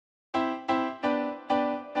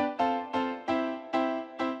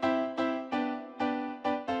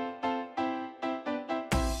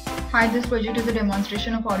Hi, this project is a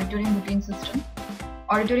demonstration of Auditorium booking system.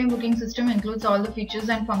 Auditorium booking system includes all the features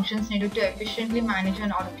and functions needed to efficiently manage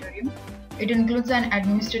an auditorium. It includes an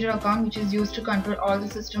administrator account which is used to control all the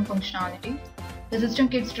system functionality. The system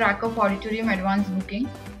keeps track of auditorium advance booking.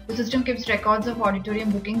 The system keeps records of auditorium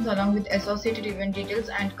bookings along with associated event details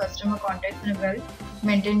and customer contacts in a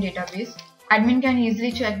well-maintained database. Admin can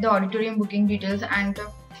easily check the auditorium booking details and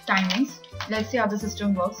timings. Let's see how the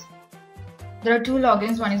system works. There are two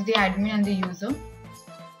logins, one is the admin and the user.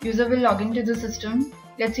 User will log into the system.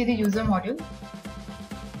 Let's see the user module.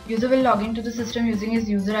 User will log into the system using his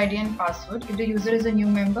user ID and password. If the user is a new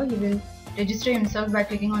member, he will register himself by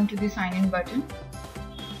clicking onto the sign in button.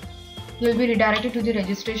 He will be redirected to the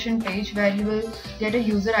registration page where he will get a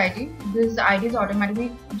user ID. This ID is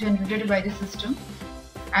automatically generated by the system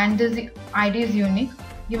and this ID is unique.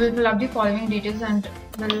 He will fill up the following details and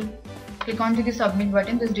will click onto the submit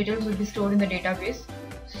button. These details will be stored in the database.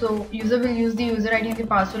 So user will use the user ID and the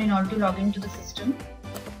password in order to log into the system.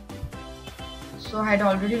 So I had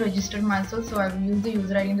already registered myself, so I will use the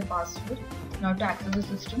user ID and the password now to access the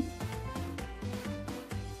system.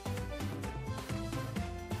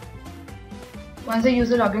 Once the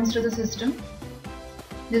user logins to the system,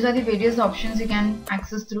 these are the various options you can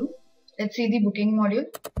access through. Let's see the booking module.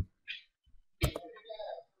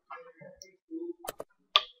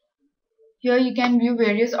 Here you can view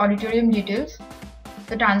various auditorium details.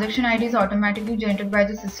 The transaction ID is automatically generated by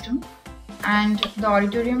the system and the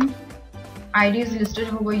auditorium ID is listed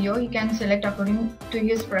over here. You can select according to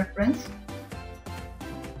his preference.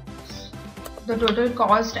 The total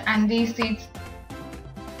cost and the seats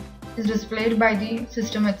is displayed by the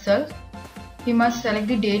system itself. He must select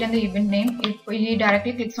the date and the event name. If he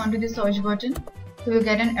directly clicks onto the search button, he will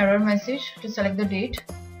get an error message to select the date.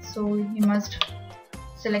 So he must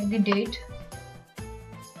select the date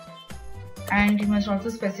and he must also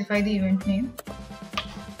specify the event name.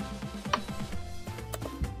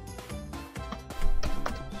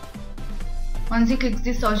 Once he clicks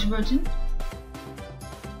the search button,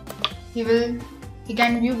 he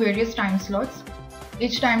can view various time slots.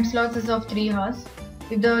 Each time slot is of 3 hours.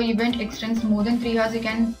 If the event extends more than 3 hours, he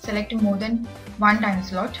can select more than one time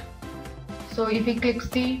slot. So if he clicks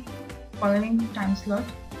the following time slot,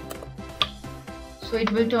 so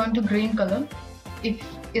it will turn to green color. If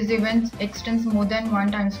his event extends more than one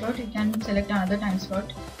time slot, he can select another time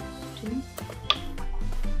slot too.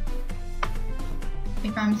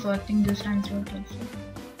 If I am selecting this time slot also,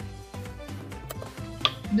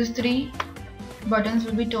 these 3 buttons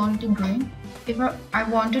will be turned to green. If I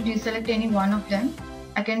want to deselect any one of them,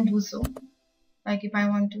 I can do so. Like if I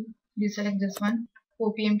want to deselect this one,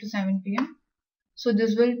 4 PM to 7 PM. So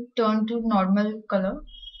this will turn to normal color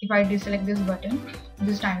if I deselect this button,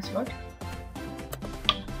 this time slot.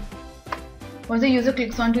 Once the user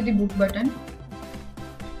clicks onto the book button,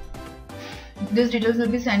 these details will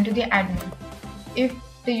be sent to the admin. If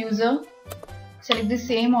the user selects the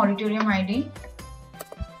same auditorium ID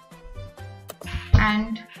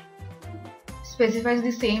and specifies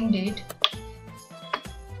the same date,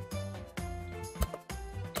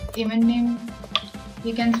 event name,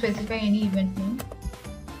 he can specify any event name.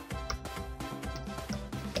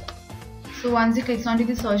 So once he clicks onto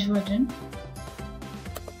the search button,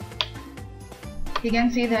 he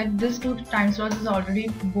can see that this 2 time slots is already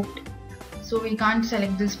booked. So we can't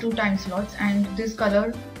select these 2 time slots, and this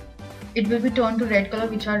color, it will be turned to red color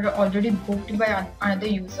which are already booked by another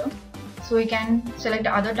user. So he can select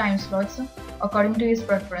other time slots according to his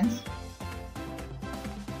preference.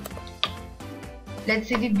 Let's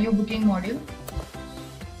see the view booking module.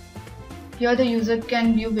 Here the user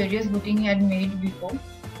can view various bookings he had made before.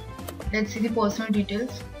 Let's see the personal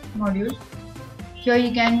details module. Here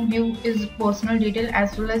he can view his personal detail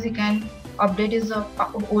as well as he can update his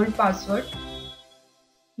old password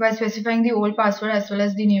by specifying the old password as well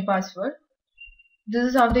as the new password. This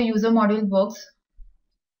is how the user module works.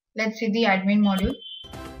 Let's see the admin module.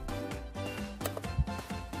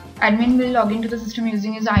 Admin will log into the system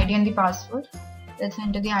using his ID and the password. Let's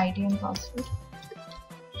enter the ID and password.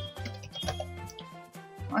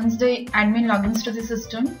 Once the admin logins to the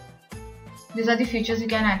system, these are the features you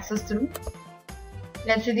can access through.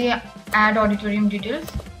 Let's see the add auditorium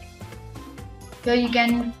details. Here you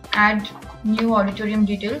can add new auditorium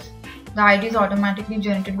details. The ID is automatically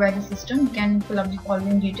generated by the system. You can fill up the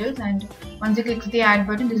following details, and once you click the add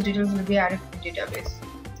button, these details will be added to the database.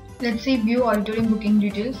 Let's see view auditorium booking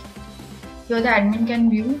details. Here the admin can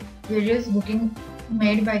view various bookings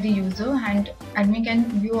made by the user, and admin can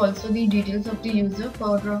view also the details of the user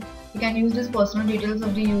you can use this personal details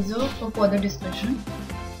of the user for further discussion.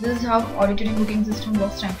 This is how Auditorium booking system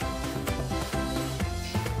works. Thank you.